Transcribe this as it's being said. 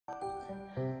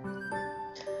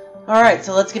Alright,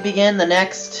 so let's begin the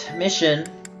next mission.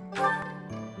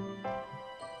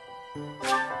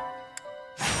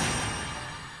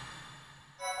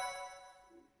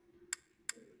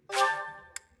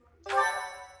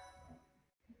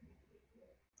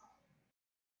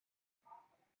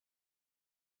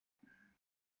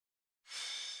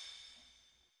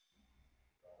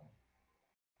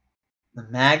 The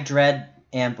Magdred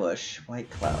ambush. White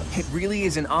clouds. It really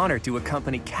is an honor to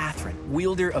accompany Catherine,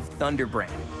 wielder of Thunderbrand.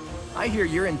 I hear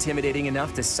you're intimidating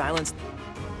enough to silence...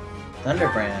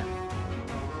 Thunderbrand.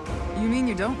 You mean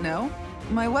you don't know?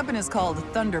 My weapon is called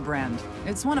Thunderbrand.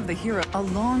 It's one of the heroes a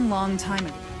long time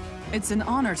ago. It's an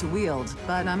honor to wield,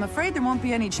 but I'm afraid there won't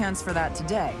be any chance for that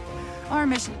today. Our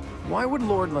mission... Why would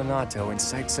Lord Lonato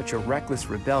incite such a reckless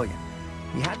rebellion?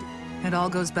 He had to... It all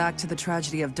goes back to the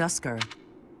tragedy of Dusker.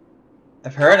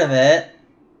 I've heard of it.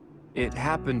 It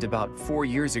happened about 4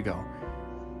 years ago.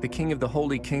 The king of the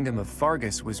Holy Kingdom of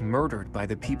Fargus was murdered by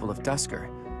the people of Dusker.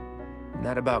 And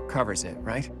that about covers it,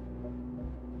 right?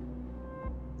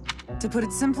 To put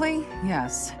it simply,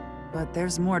 yes. But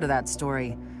there's more to that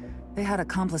story. They had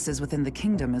accomplices within the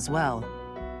kingdom as well.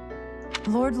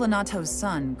 Lord Lonato's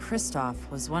son, Kristoff,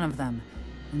 was one of them,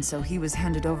 and so he was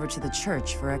handed over to the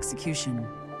church for execution.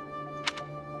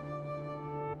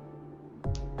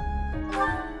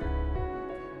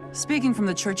 Speaking from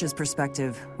the church's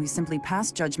perspective, we simply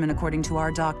passed judgment according to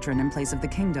our doctrine in place of the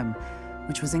kingdom,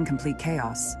 which was in complete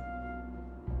chaos.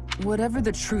 Whatever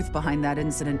the truth behind that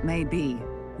incident may be,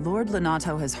 Lord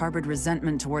Lonato has harbored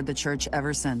resentment toward the church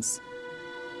ever since.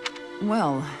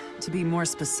 Well, to be more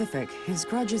specific, his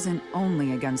grudge isn't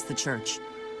only against the church.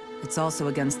 It's also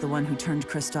against the one who turned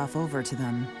Kristoff over to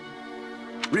them.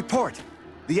 Report!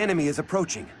 The enemy is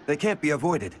approaching. They can't be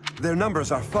avoided. Their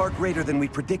numbers are far greater than we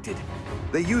predicted.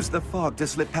 They used the fog to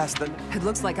slip past them. It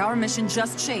looks like our mission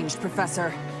just changed,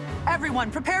 Professor. Everyone,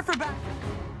 prepare for battle!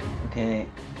 Okay.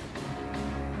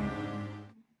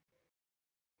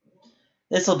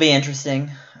 This will be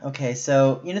interesting. Okay,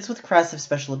 so units with crests have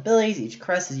special abilities. Each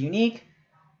crest is unique.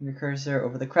 Move your cursor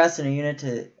over the crest in a unit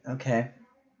to... Okay.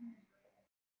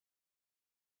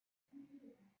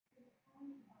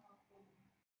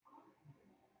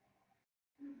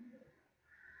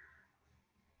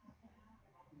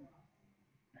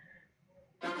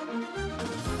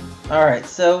 Alright,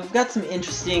 so we've got some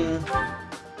interesting...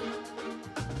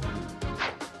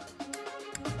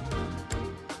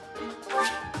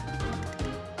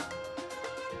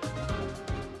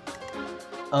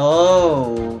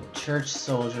 Oh, church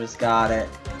soldiers, got it.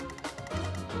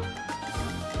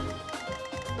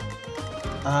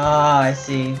 Ah, I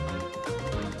see.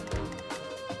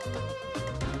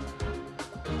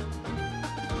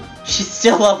 She's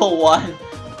still level 1.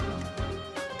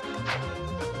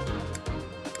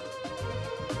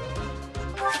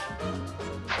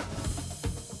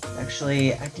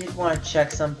 Actually, I did want to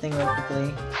check something real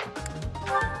quickly.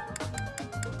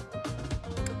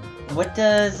 What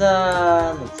does,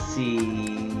 let's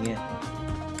see...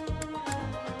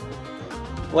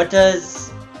 What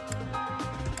does...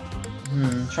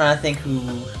 trying to think who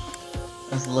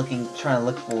I was trying to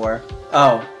look for.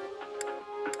 Oh.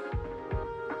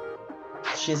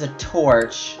 She has a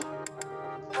torch.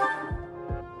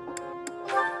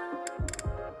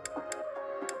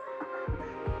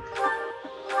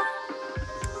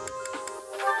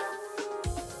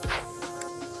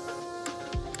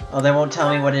 Oh, they won't tell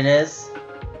me what it is?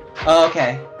 Oh,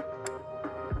 okay.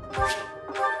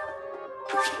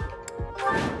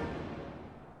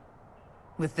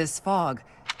 With this fog,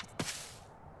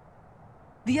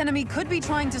 the enemy could be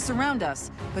trying to surround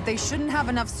us, but they shouldn't have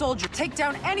enough soldiers to take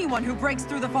down anyone who breaks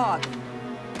through the fog.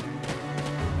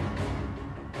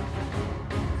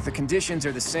 The conditions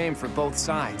are the same for both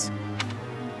sides.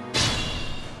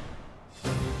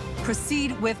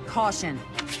 Proceed with caution.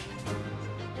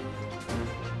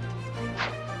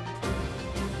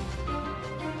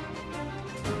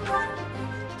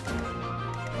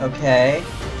 Okay.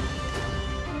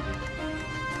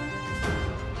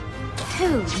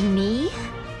 Who, me?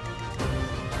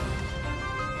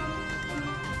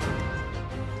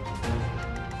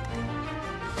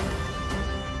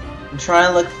 I'm trying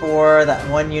to look for that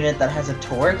one unit that has a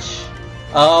torch.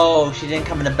 Oh, she didn't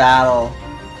come into battle.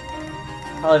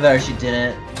 Probably better she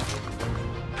didn't.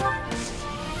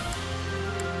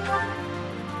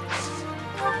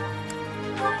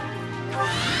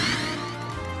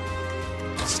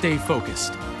 Stay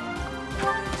focused.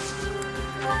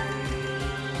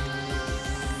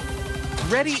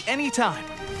 Ready anytime.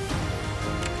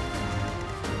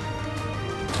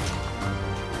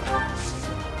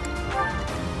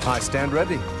 I stand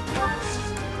ready.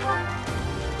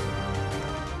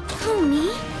 Who,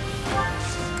 me?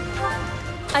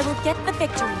 I will get the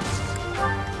victory.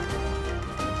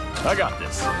 I got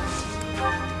this.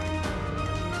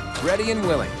 Ready and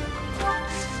willing.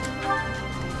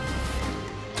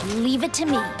 Leave it to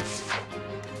me.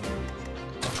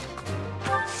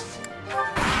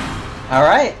 All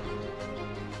right.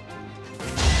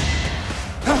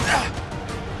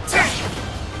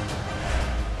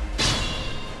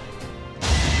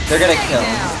 They're gonna kill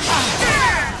him.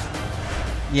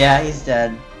 Yeah, he's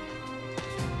dead.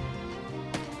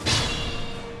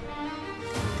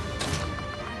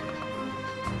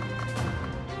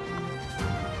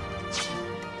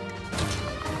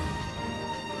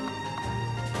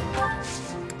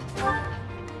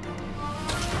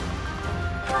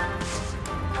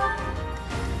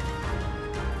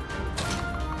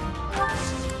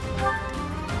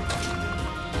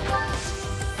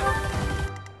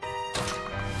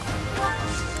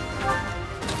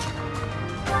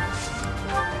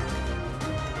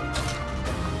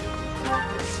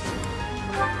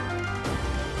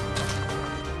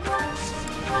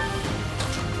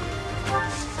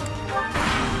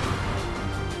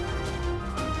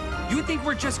 You think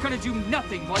we're just gonna do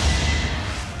nothing like...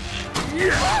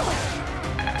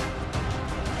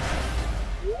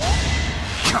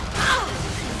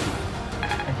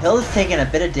 And Hilda's taking a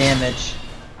bit of damage.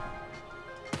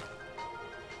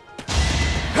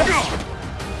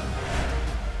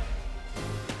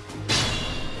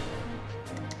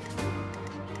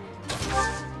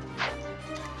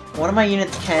 One of my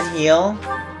units can heal.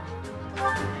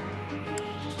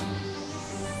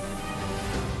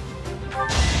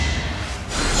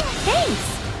 Thanks!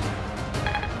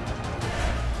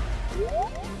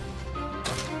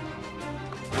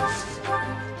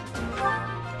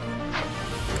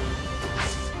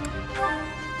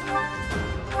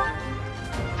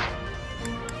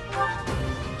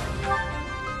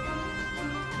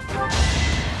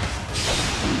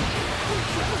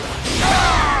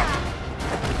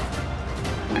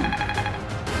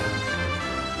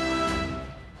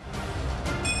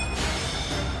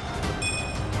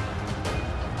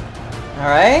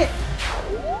 Alright.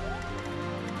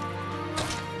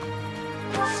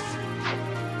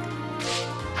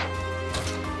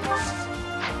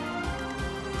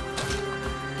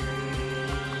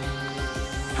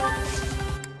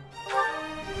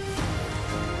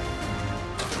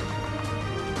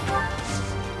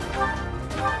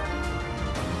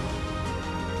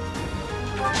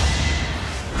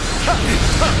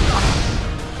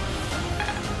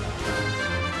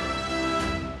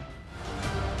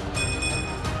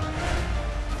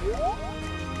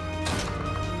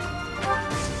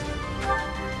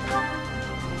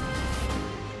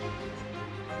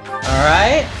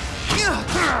 Alright.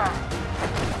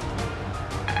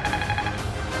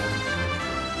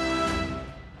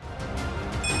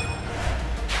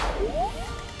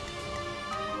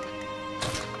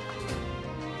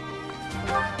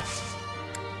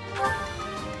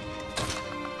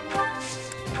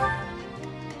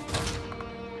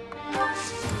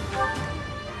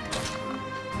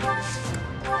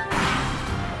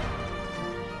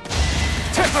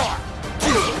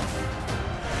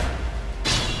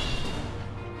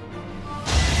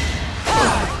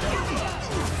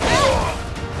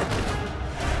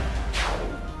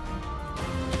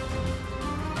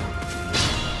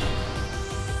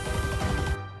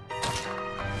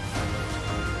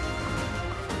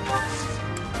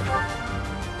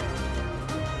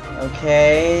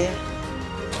 Okay.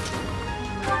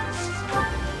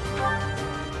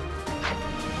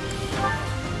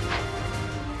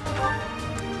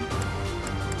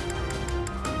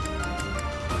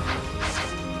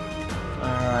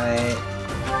 Alright.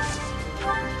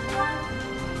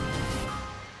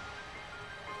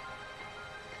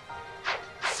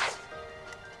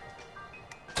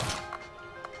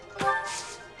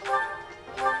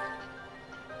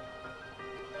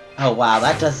 Oh wow,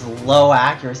 that does low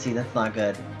accuracy, that's not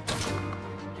good.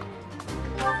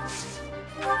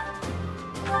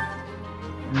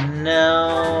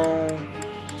 No.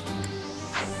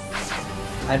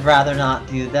 I'd rather not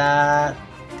do that.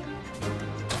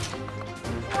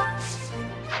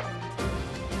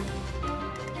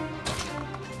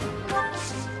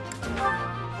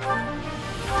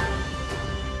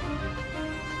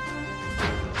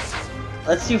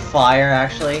 Let's do fire,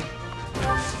 actually.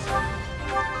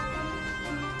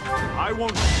 I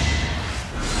won't...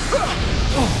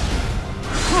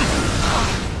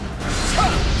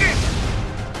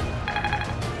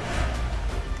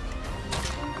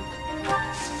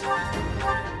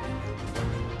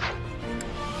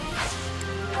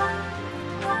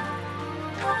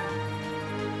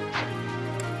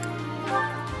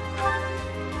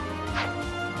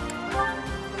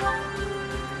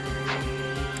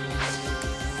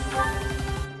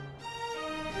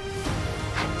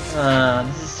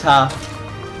 This is tough.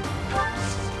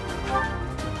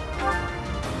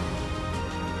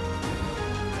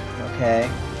 Okay.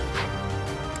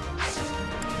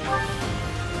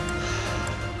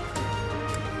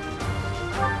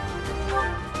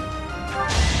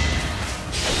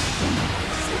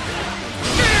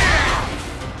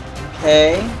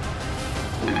 Okay.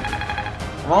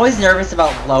 I'm always nervous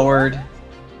about lowered.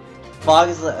 Fog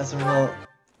is a real...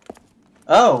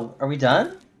 Oh, are we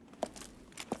done?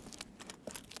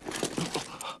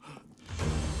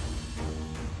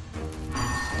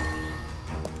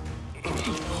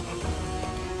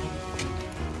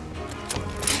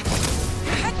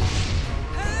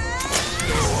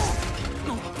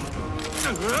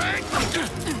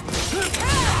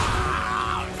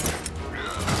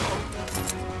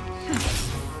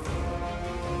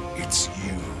 It's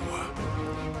you.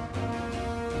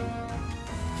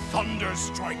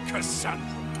 Thunderstrike Cassandra.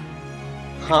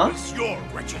 Huh? It was your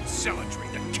wretched zealotry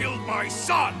that killed my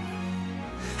son!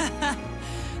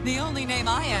 The only name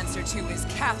I answer to is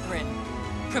Catherine.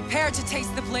 Prepare to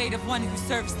taste the blade of one who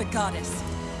serves the goddess.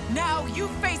 Now you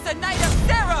face a knight of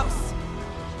Theros!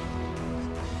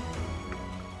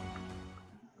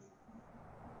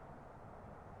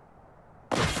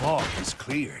 The fog is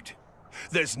cleared.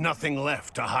 There's nothing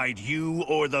left to hide you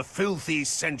or the filthy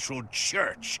Central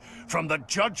Church from the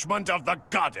judgment of the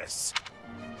goddess.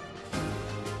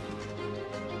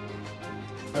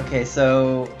 Okay,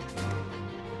 so...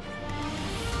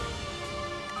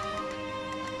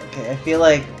 Okay, I feel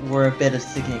like we're a bit of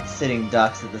sitting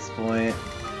ducks at this point.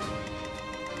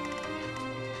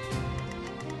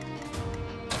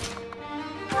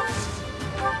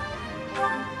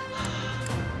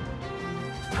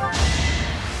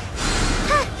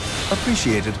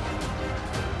 Appreciated.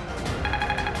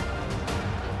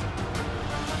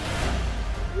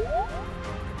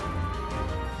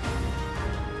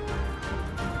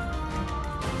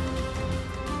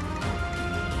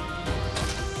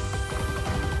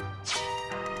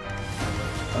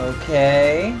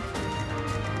 Okay.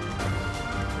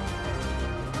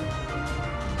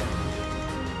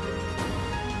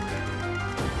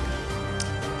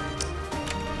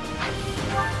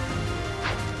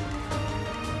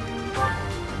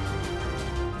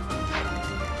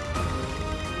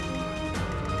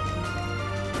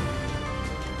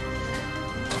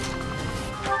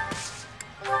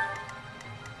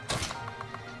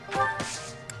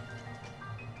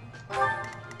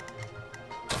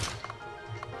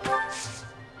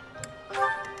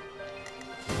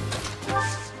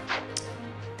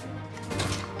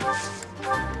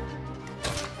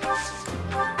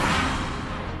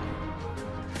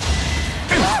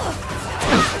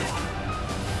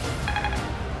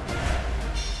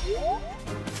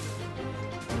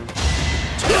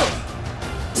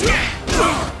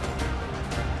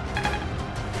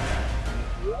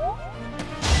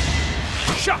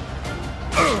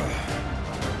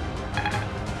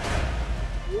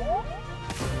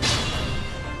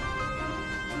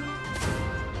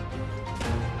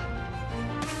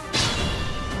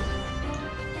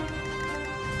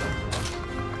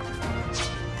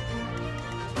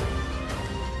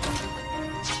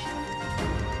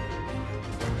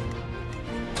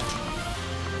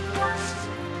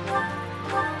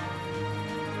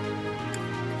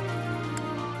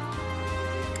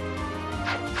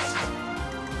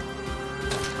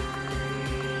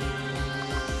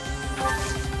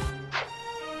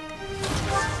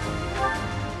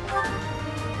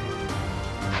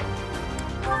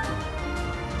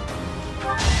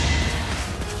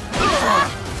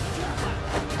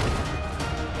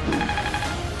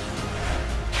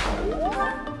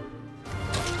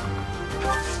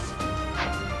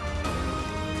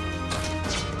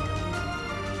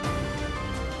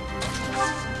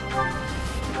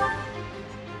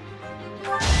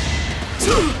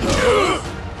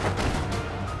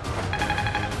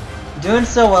 Doing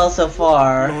so well so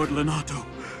far. Lord Lenato.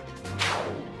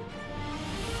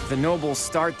 The nobles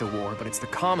start the war, but it's the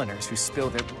commoners who spill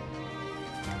their...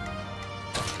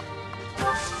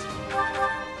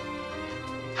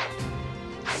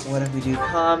 What if we do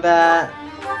combat?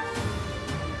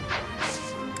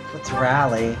 Let's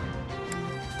rally.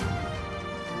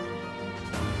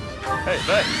 Hey,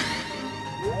 thanks.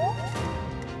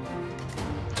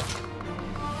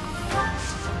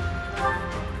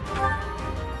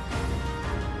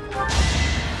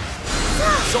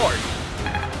 Sword.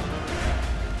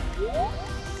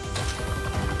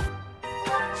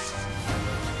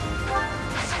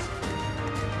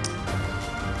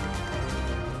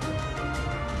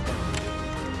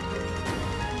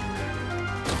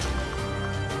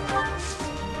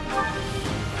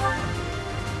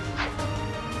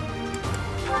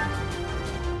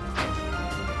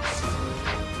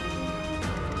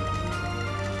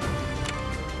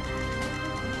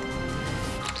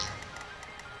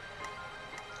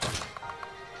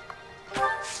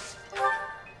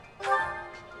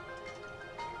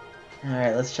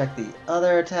 Alright, let's check the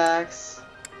other attacks.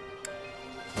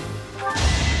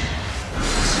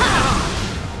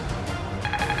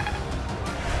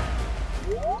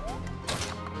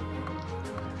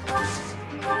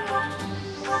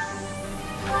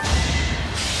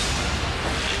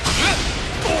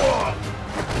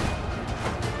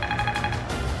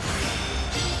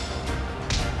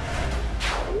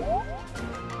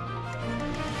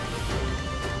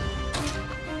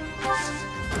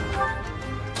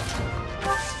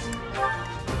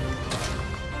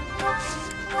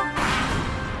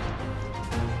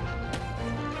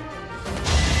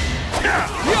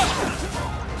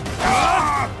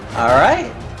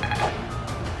 Alright.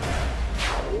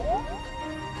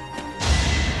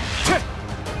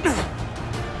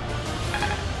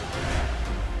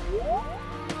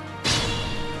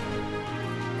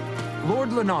 Lord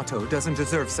Lonato doesn't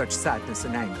deserve such sadness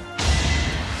and anger.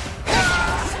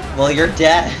 Well, you're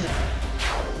dead.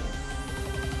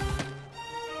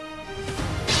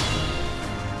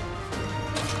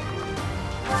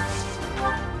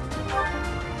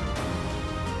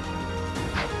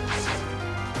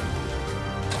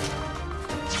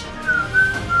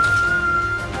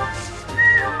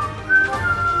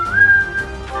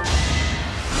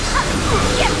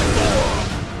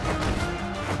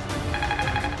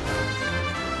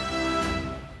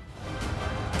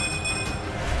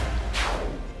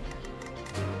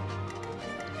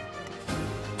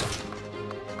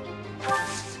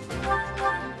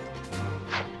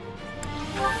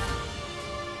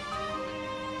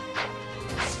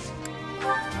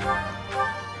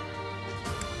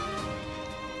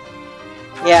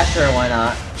 Yeah, sure, why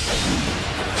not?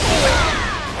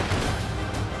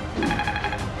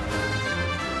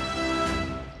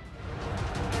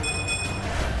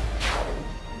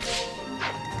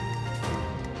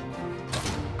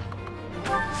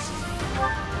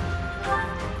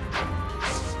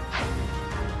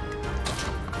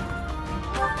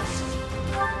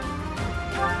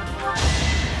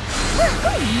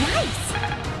 Nice!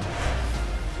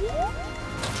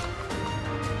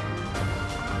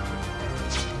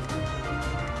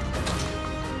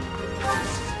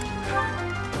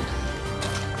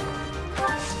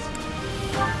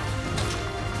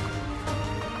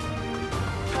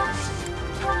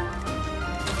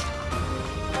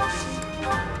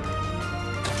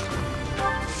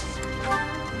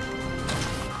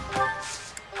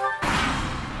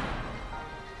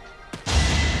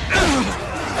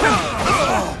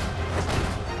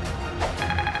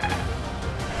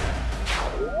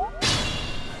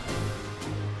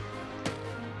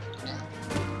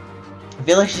 I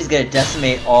feel like she's gonna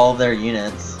decimate all their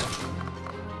units.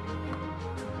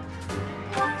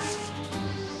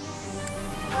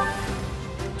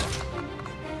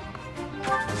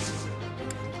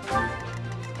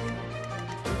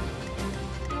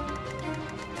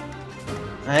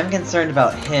 I am concerned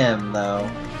about him, though.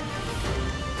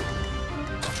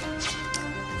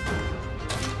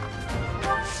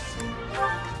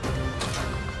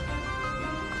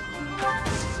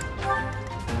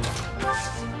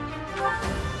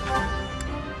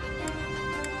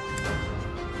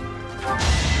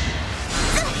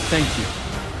 Thank you.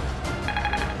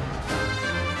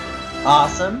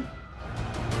 Awesome.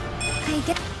 I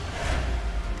get.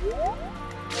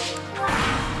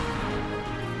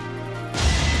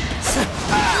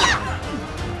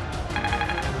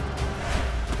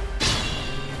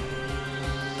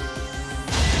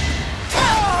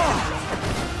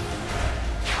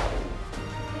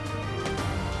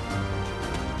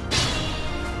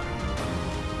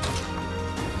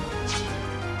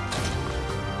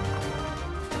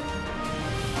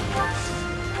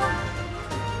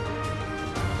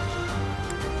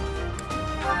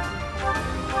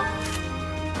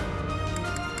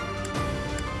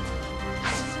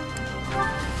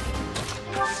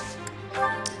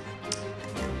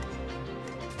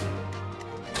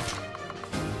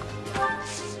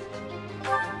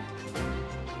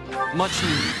 Much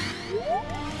needed.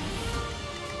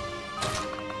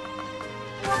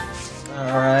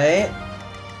 Alright.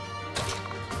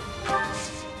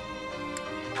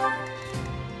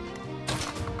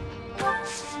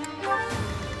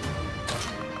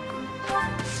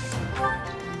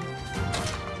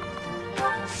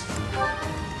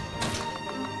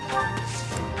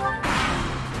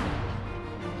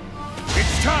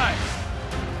 It's time!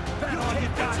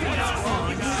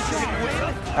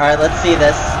 Alright, let's see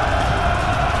this.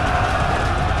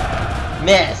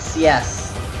 Miss,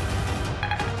 yes.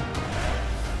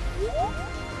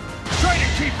 Try to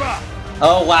keep up!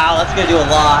 Oh wow, that's gonna do a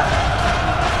lot.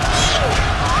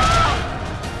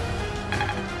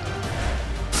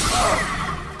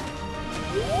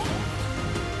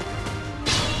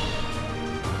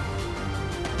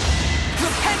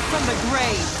 from the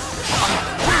grave!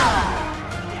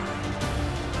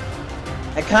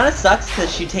 It kind of sucks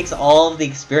because she takes all of the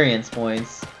experience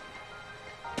points.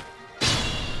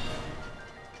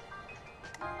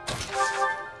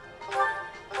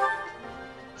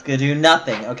 It's gonna do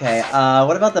nothing. Okay,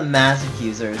 what about the magic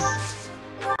users?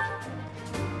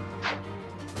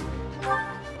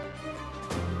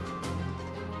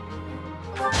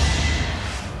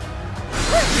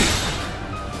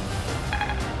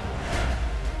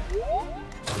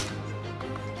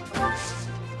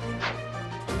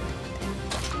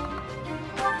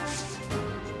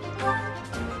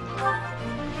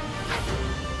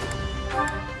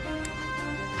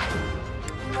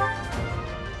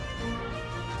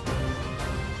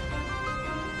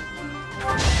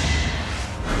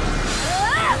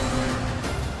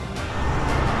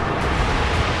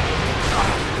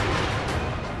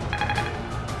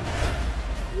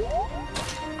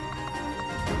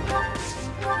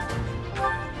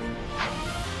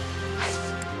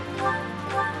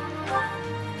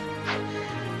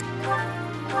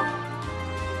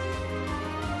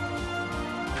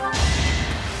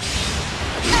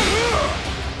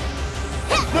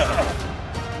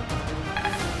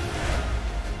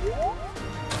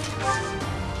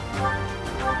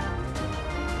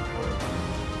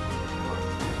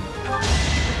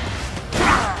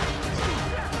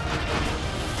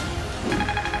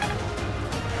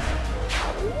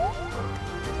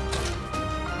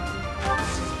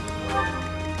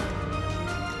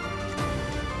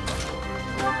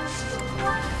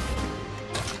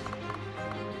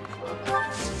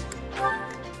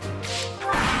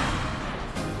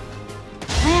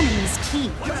 Planning is key.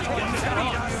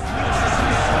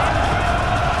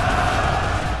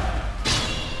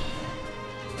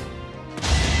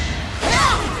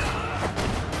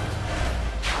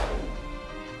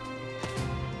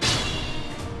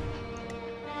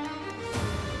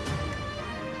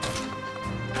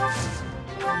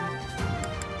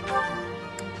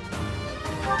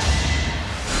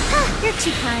 You're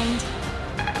too kind.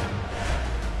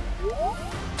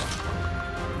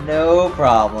 No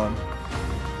problem.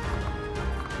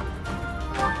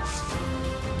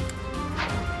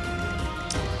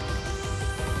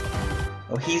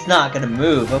 Oh, he's not gonna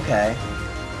move, okay.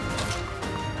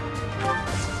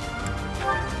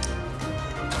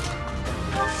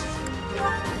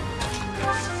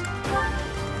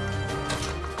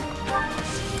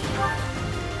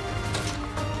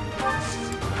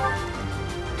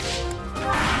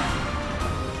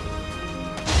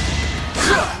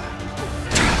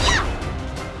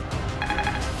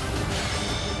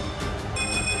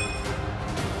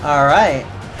 Alright.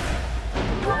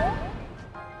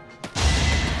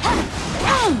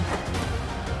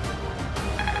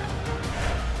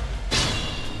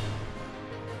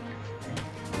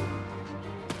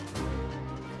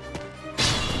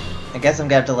 I guess I'm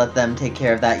gonna have to let them take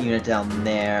care of that unit down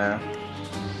there.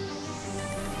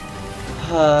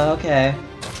 Okay.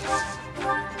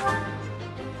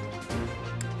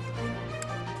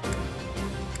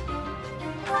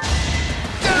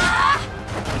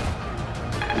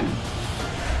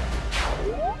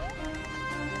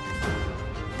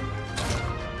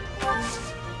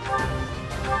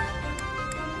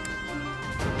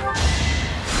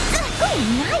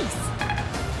 Nice!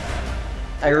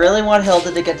 I really want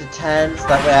Hilda to get to 10 so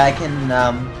that way I can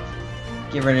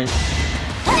give her an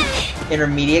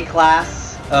intermediate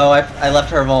class. Oh, I left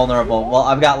her vulnerable. Well,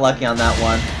 I've got lucky on that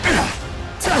one.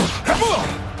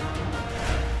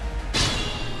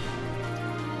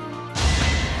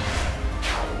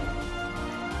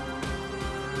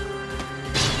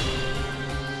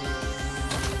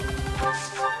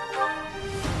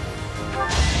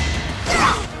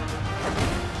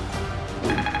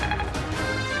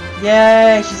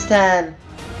 Yay, she's 10.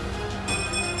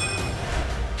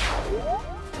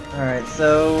 Alright,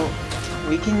 so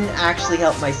we can actually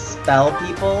help my spell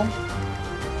people.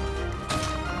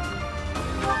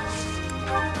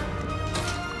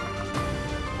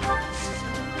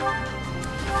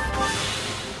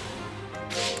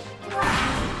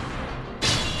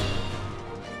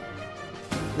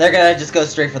 They're gonna just go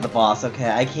straight for the boss. Okay,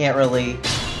 I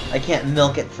can't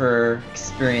milk it for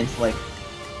experience like.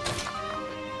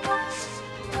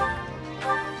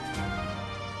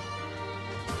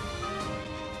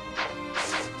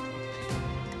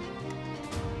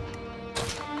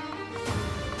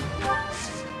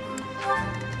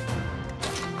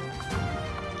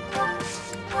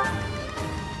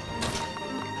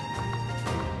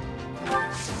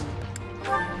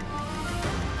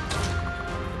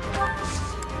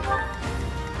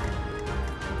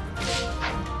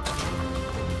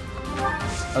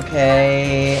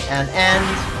 Okay, and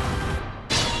end.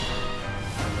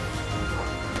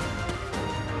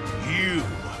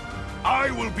 I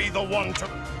will be the one to...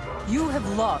 You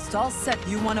have lost. All set.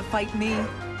 You want to fight me?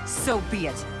 So be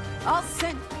it. I'll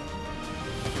send...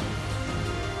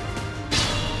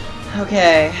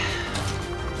 Okay.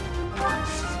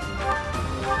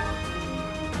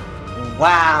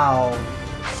 Wow.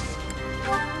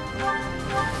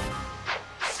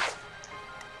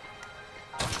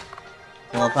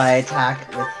 Well, if I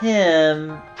attack with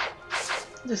him,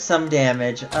 do some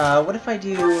damage. What if I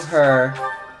do her?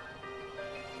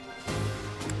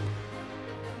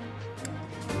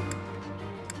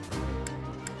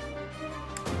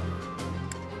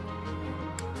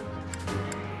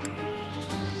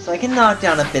 So I can knock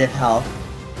down a bit of health.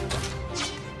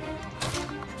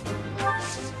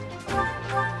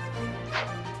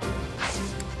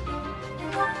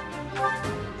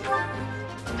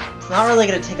 It's not really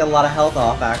gonna take a lot of health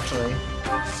off, actually.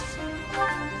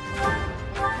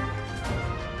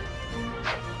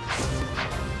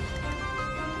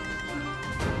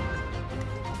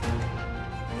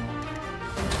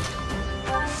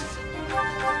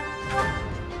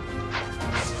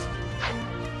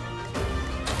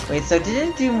 Wait, so did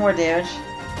it do more damage?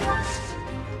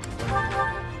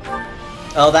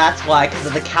 Oh, that's why, because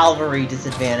of the cavalry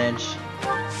disadvantage.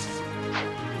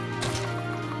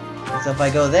 So if I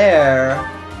go there...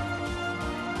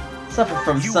 Suffer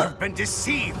from You some... have been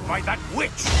deceived by that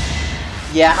witch!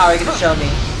 Yeah, how are you gonna show me?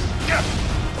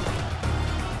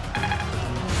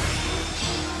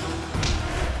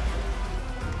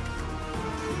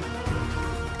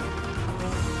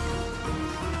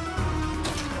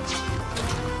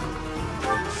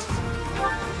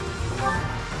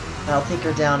 I'll take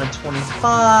her down to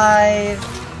 25.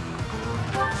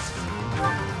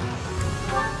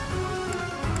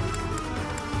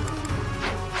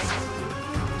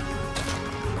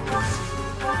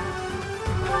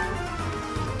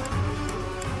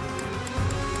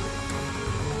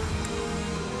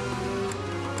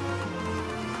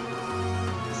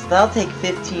 So that'll take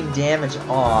 15 damage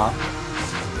off.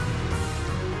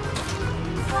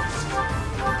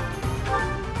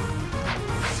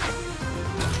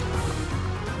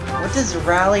 What does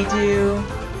rally do?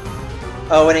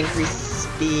 Oh, it increases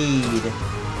speed.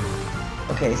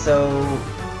 Okay, so...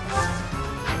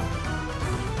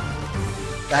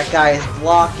 that guy is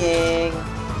blocking.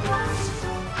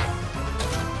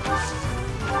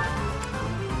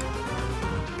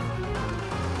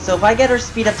 So if I get her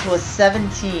speed up to a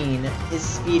 17, his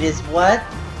speed is what?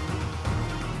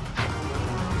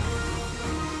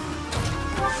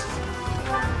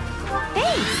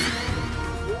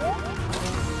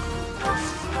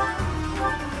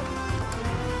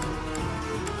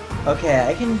 Okay,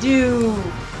 I can do...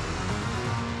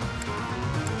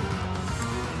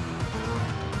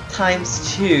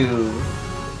 ×2.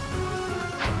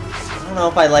 I don't know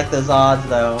if I like those odds,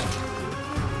 though.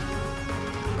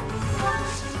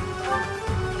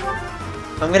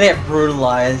 I'm gonna get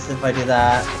brutalized if I do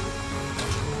that.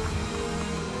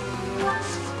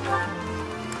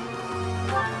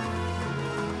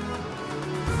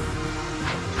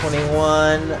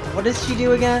 $21. What does she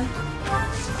do again?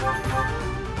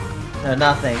 No,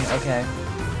 nothing. Okay.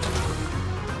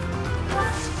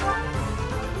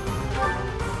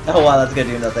 Oh wow, that's gonna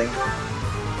do nothing.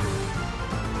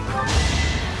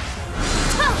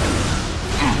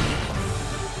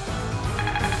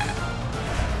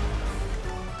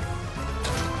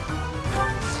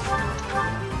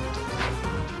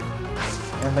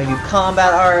 And if I do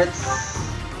combat arts...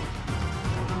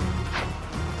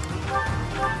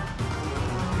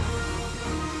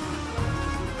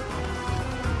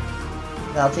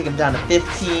 that'll take him down to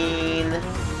 15.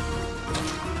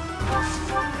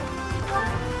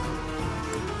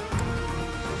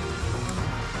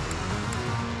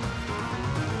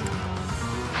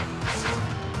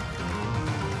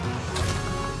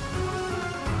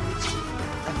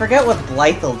 I forget what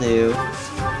Blythe will do.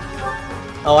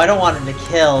 Oh, I don't want him to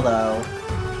kill, though.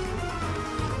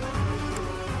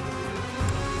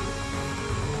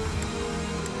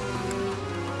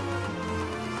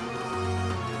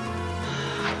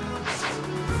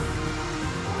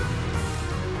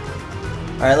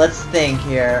 Alright, let's think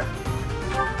here.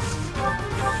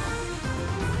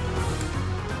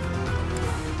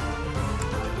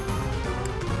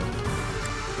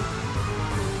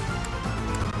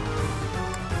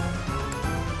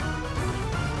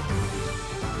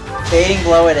 Fading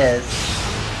blow it is.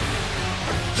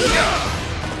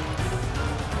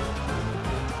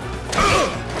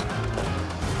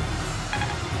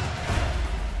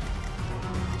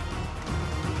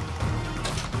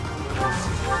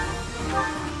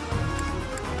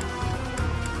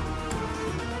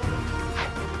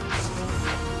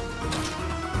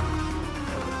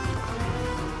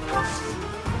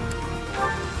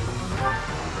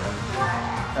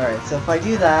 so if I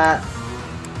do that...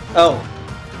 Oh.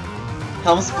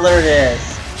 Helm Splitter it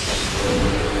is.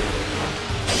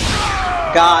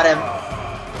 Got him.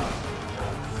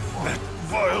 That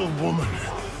vile woman.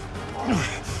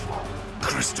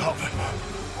 Kristoff,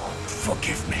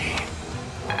 forgive me.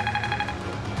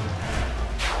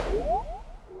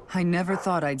 I never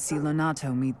thought I'd see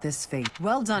Lonato meet this fate.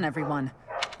 Well done, everyone.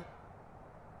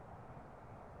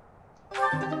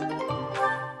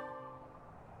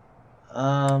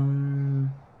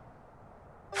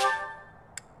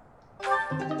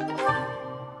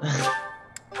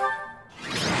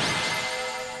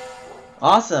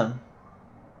 Awesome.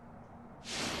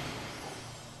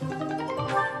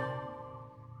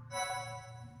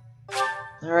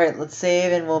 Alright, let's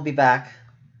save and we'll be back.